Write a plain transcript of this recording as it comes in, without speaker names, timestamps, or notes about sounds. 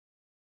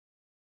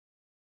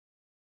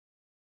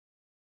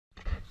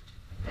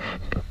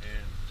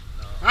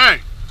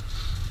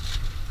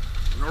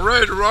We're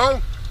ready to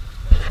roll.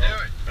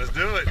 Let's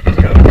do it.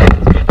 Let's go.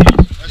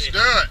 Let's do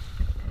it.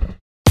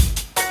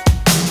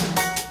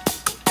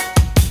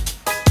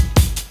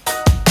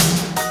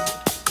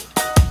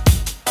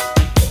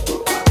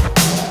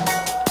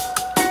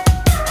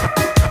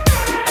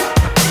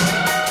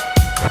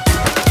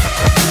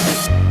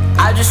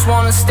 I just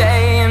wanna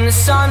stay in the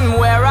sun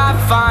where I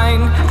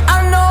find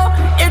I know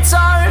it's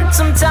hard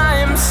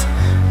sometimes.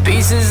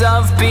 Pieces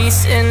of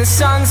peace in the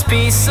sun's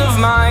peace of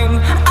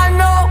mind. I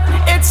know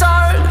it's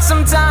hard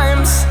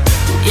sometimes.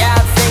 Yeah, I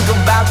think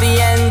about the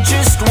end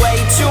just way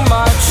too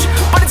much,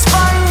 but it's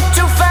fun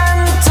to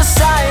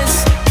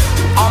fantasize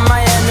on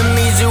my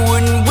enemies who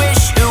wouldn't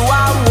wish who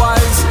I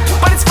was.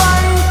 But it's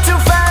fun to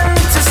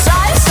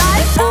fantasize.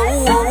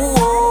 Oh, oh,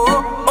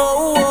 oh,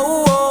 oh,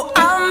 oh, oh,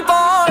 I'm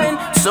falling,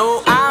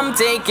 so I'm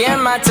taking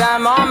my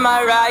time on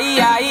my ride.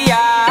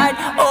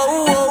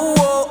 Oh, oh,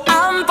 oh,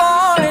 I'm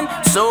falling,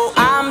 so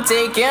I'm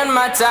taking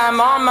my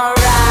time on my ride.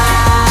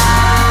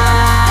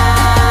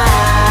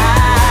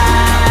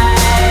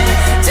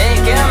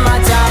 Taking my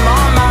time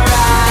on my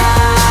ride.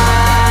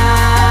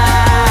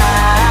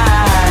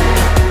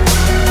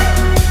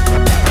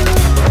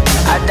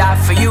 I die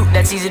for you,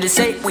 that's easy to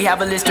say. We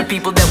have a list of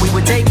people that we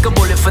would take. A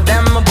bullet for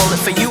them, a bullet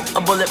for you,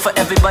 a bullet for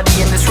everybody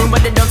in this room.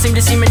 But they don't seem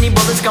to see many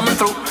bullets coming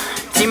through.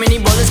 See many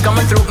bullets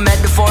coming through.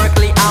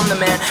 Metaphorically, I'm the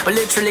man, but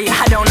literally,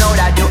 I don't know what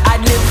I do.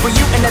 I'd live for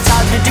you, and that's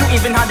hard to do.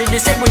 Even harder to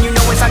say when you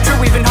know it's not true.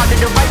 Even harder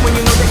to write when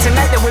you know that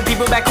tonight there were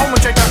people back home who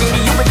tried talking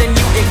to you, but then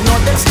you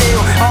ignored them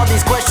still. All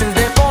these questions,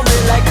 they're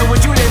falling like, who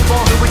would you live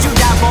for? Who would you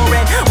die for?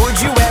 And would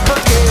you ever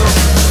kill?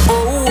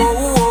 Oh, oh,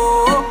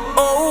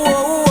 oh, oh,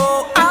 oh,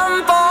 oh,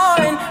 I'm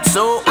falling,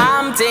 so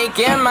I'm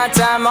taking my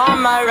time on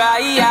my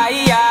ride.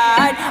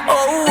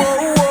 Oh,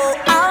 oh, oh,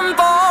 I'm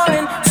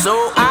falling,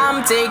 so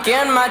I'm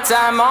taking my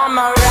time on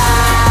my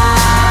ride.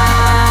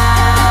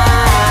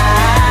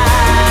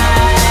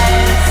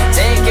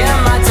 Taking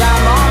my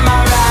time on my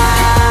ride.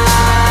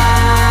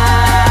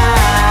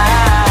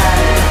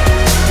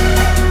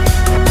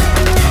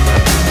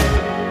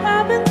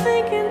 I've been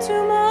thinking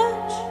too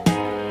much.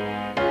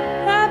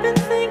 I've been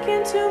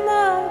thinking too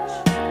much.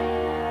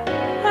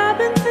 I've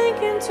been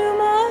thinking too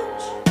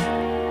much.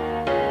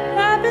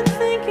 I've been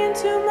thinking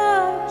too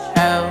much.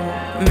 Help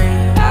me.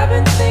 I've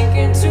been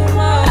thinking too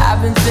much.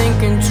 I've been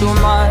thinking too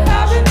much.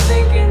 I've been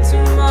thinking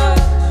too much.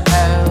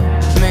 Help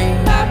me.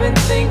 I've been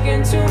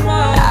thinking too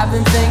much. I've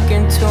been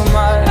thinking too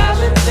much. I've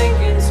been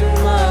thinking too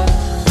much.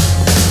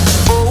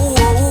 Oh,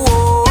 oh,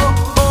 oh,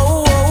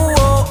 oh, oh,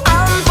 oh,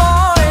 I'm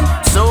falling,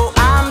 so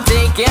I'm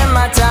taking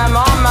my time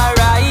on my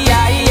ride.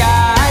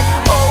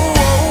 Oh,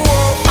 oh,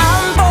 oh,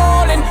 I'm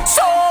falling,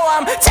 so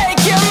I'm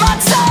taking my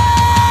time.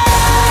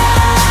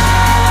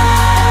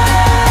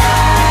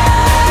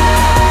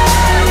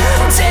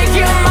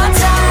 Taking my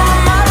time on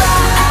my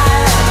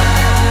ride. Oh,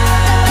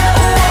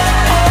 oh,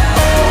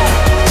 oh,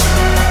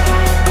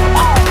 oh,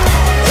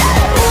 yeah.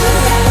 Oh,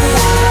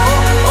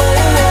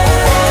 oh,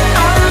 oh,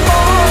 I'm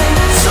falling,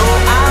 so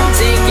I'm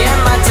taking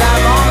my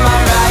time on my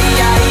ride.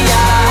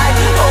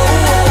 Oh,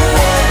 oh,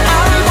 oh,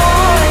 I'm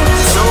falling,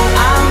 so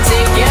I'm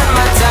taking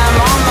my time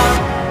on my.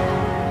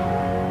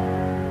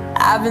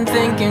 I've been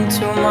thinking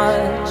too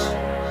much.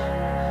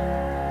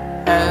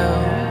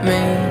 Help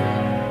me.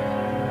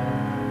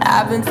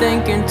 I've been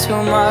thinking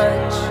too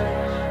much.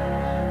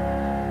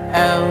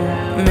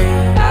 Help me.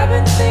 I've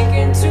been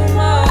thinking too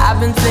much. I've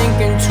been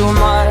thinking too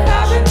much.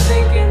 I've been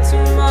thinking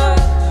too much.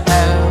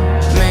 Help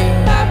me.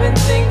 I've been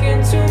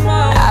thinking too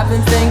much. I've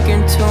been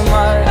thinking too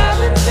much.